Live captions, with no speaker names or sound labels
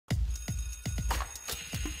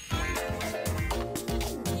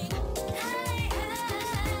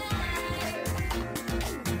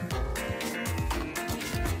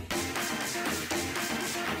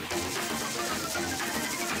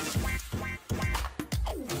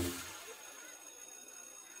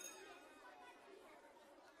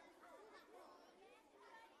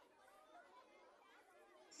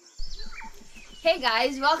Hey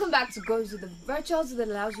guys, welcome back to Go to the Virtuals that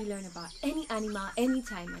allows you to learn about any animal,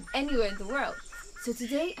 anytime, and anywhere in the world. So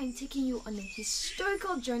today I'm taking you on a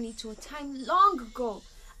historical journey to a time long ago.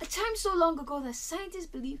 A time so long ago that scientists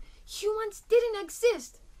believe humans didn't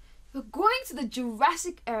exist. We're going to the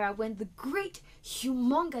Jurassic era when the great,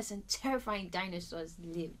 humongous, and terrifying dinosaurs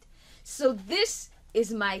lived. So this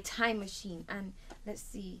is my time machine, and let's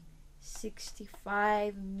see,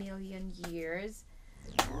 65 million years.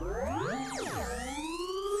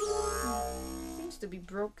 Seems to be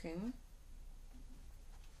broken.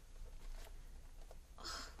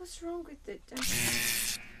 What's wrong with it?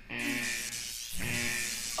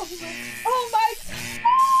 Oh my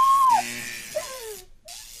God!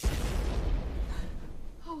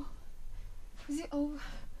 Oh, is it over?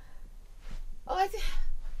 Oh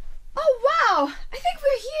wow! I think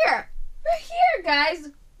we're here. We're here, guys.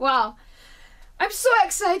 Wow. I'm so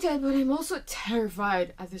excited, but I'm also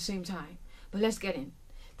terrified at the same time. But let's get in.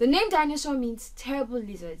 The name dinosaur means terrible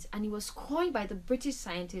lizards, and it was coined by the British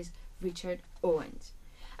scientist Richard Owens.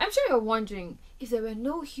 I'm sure you're wondering, if there were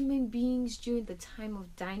no human beings during the time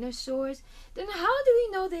of dinosaurs, then how do we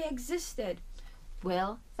know they existed?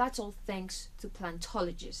 Well, that's all thanks to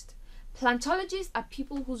paleontologists. Paleontologists are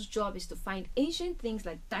people whose job is to find ancient things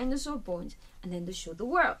like dinosaur bones and then to show the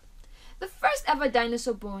world. The first ever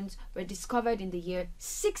dinosaur bones were discovered in the year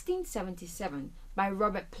 1677 by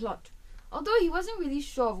Robert Plot, although he wasn't really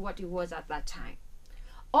sure of what it was at that time.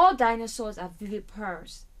 All dinosaurs are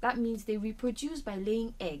viviparous. That means they reproduce by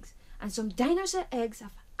laying eggs, and some dinosaur eggs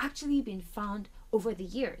have actually been found over the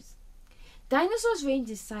years. Dinosaurs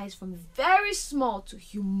range in size from very small to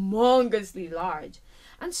humongously large,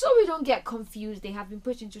 and so we don't get confused, they have been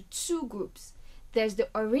put into two groups. There's the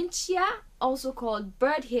Orinchia, also called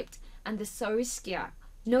bird-hipped, and the Saurischia,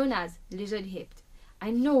 known as lizard-hipped. I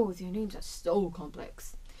know their names are so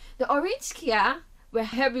complex. The Orinchia were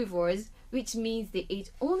herbivores, which means they ate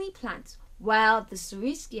only plants, while the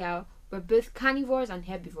Saurischia were both carnivores and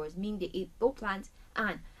herbivores, meaning they ate both plants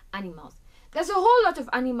and animals. There's a whole lot of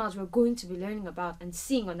animals we're going to be learning about and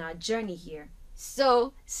seeing on our journey here,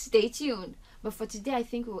 so stay tuned. But for today, I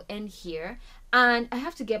think we'll end here, and I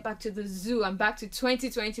have to get back to the zoo and back to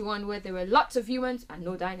 2021 where there were lots of humans and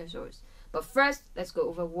no dinosaurs. But first, let's go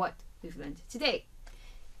over what we've learned today.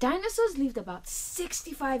 Dinosaurs lived about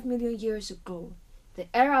 65 million years ago.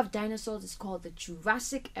 The era of dinosaurs is called the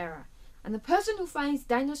Jurassic era, and the person who finds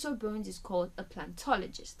dinosaur bones is called a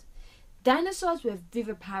paleontologist. Dinosaurs were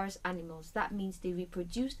viviparous animals. That means they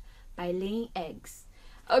reproduced by laying eggs.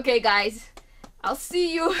 Okay guys, I'll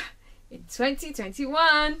see you in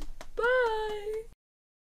 2021. Bye!